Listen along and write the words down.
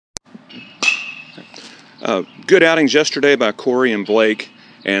Good outings yesterday by Corey and Blake,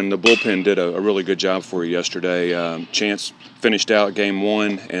 and the bullpen did a really good job for you yesterday. Chance finished out game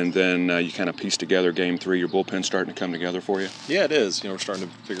one, and then you kind of pieced together game three. Your bullpen's starting to come together for you? Yeah, it is. We're starting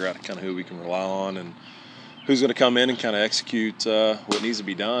to figure out kind of who we can rely on and who's going to come in and kind of execute what needs to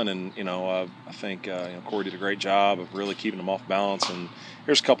be done. And, I think Corey did a great job of really keeping them off balance. And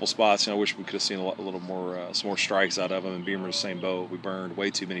there's a couple spots, I wish we could have seen a little more, some more strikes out of them. And Beamer's the same boat. We burned way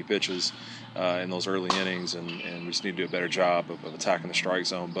too many pitches in those early innings, and we just need to do a better job of attacking the strike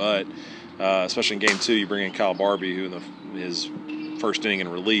zone. But especially in game two, you bring in Kyle Barbie, who in his first inning in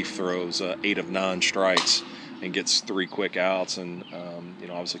relief throws 8 of 9 strikes and gets 3 quick outs, and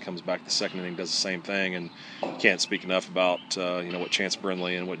obviously comes back the second inning, does the same thing, and can't speak enough about what Chance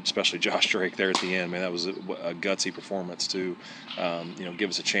Brindley and what especially Josh Drake there at the end. Man, that was a gutsy performance to give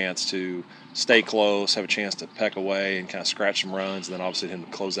us a chance to stay close, have a chance to peck away and kind of scratch some runs, and then obviously him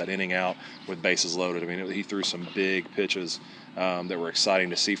to close that inning out with bases loaded. I mean, he threw some big pitches that were exciting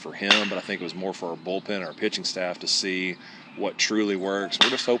to see for him, but I think it was more for our bullpen, our pitching staff to see what truly works. We're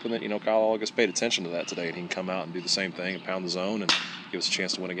just hoping that Kyle August paid attention to that today, and he can come out and do the same thing and pound the zone and give us a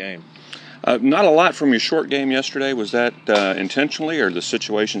chance to win a game. Not a lot from your short game yesterday. Was that intentionally, or the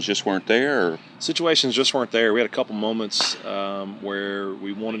situations just weren't there? Or? Situations just weren't there. We had a couple moments where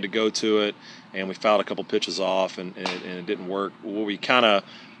we wanted to go to it, and we fouled a couple pitches off, and it didn't work. What we kind of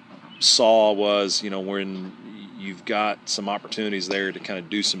saw was, when you've got some opportunities there to kind of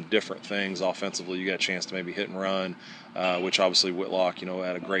do some different things offensively. You got a chance to maybe hit and run, which obviously Whitlock,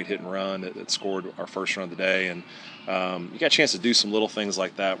 had a great hit and run that scored our first run of the day, and you got a chance to do some little things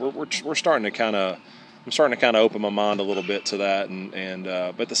like that. We're starting to kind of. I'm starting to kind of open my mind a little bit to that,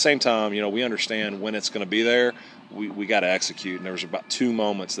 but at the same time, we understand when it's going to be there. We got to execute, and there was about 2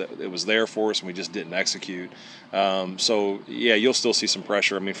 moments that it was there for us, and we just didn't execute. So yeah, you'll still see some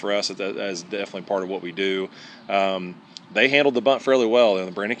pressure. I mean, for us, that's definitely part of what we do. They handled the bunt fairly well, and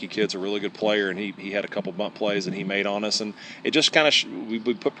the Brannicky kid's a really good player, and he had a couple bunt plays that he made on us, and it just kind of we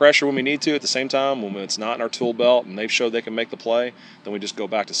put pressure when we need to. At the same time, when it's not in our tool belt and they've showed they can make the play, then we just go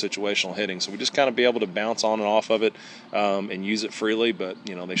back to situational hitting. So we just kind of be able to bounce on and off of it and use it freely, but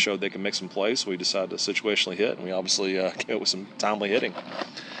they showed they can make some plays, so we decided to situationally hit, and we obviously came up with some timely hitting.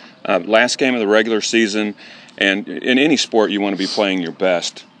 Last game of the regular season, and in any sport you want to be playing your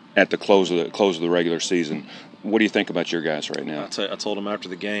best at the close of the regular season. What do you think about your guys right now? I told them after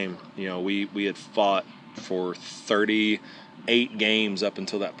the game, we had fought for 38 games up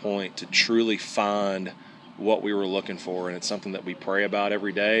until that point to truly find what we were looking for, and it's something that we pray about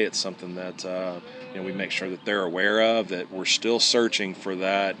every day. It's something that we make sure that they're aware of, that we're still searching for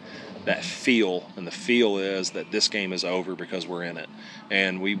that feel, and the feel is that this game is over because we're in it.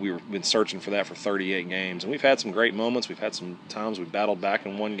 And we've been searching for that for 38 games. And we've had some great moments. We've had some times we've battled back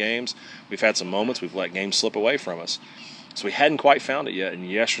and won games. We've had some moments we've let games slip away from us. So we hadn't quite found it yet. And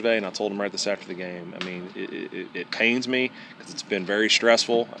yesterday, and I told him right this after the game, I mean, it pains me because it's been very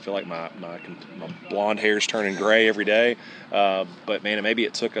stressful. I feel like my blonde hair's turning gray every day. But, man, maybe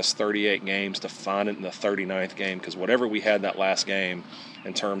it took us 38 games to find it in the 39th game, because whatever we had that last game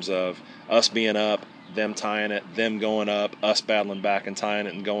in terms of us being up, them tying it, them going up, us battling back and tying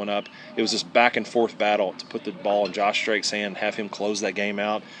it and going up. It was this back and forth battle to put the ball in Josh Drake's hand, have him close that game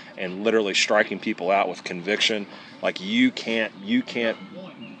out, and literally striking people out with conviction. Like you can't wish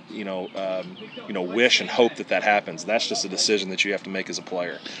and hope that happens. That's just a decision that you have to make as a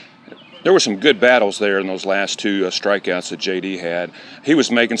player. There were some good battles there in those last 2 strikeouts that JD had. He was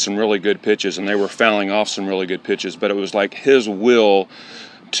making some really good pitches, and they were fouling off some really good pitches, but it was like his will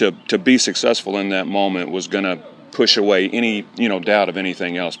to be successful in that moment was going to push away any doubt of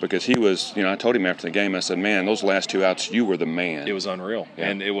anything else, because he was, I told him after the game, I said, man, those last 2 outs, you were the man. It was unreal. Yeah.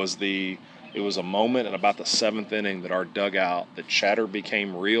 And it was a moment in about the 7th inning that our dugout, the chatter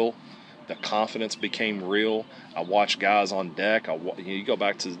became real, the confidence became real. I watched guys on deck. You go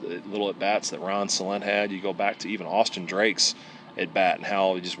back to the little at-bats that Ron Salent had. You go back to even Austin Drake's at-bat and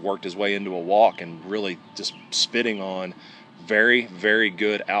how he just worked his way into a walk and really just spitting on very, very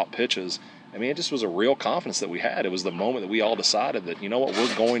good out pitches. I mean, it just was a real confidence that we had. It was the moment that we all decided that,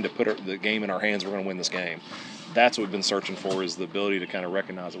 we're going to put the game in our hands. We're going to win this game. That's what we've been searching for, is the ability to kind of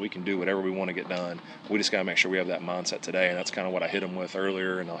recognize that we can do whatever we want to get done. We just got to make sure we have that mindset today, and that's kind of what I hit him with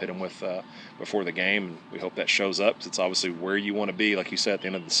earlier, and I'll hit him with before the game. And we hope that shows up, because it's obviously where you want to be, like you said, at the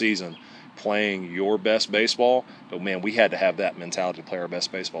end of the season, playing your best baseball. But, man, we had to have that mentality to play our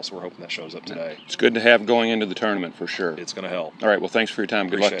best baseball, so we're hoping that shows up today. It's good to have going into the tournament for sure. It's going to help. All right, well, thanks for your time.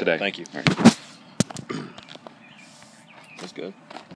 Good luck today. Thank you. All right. That's good.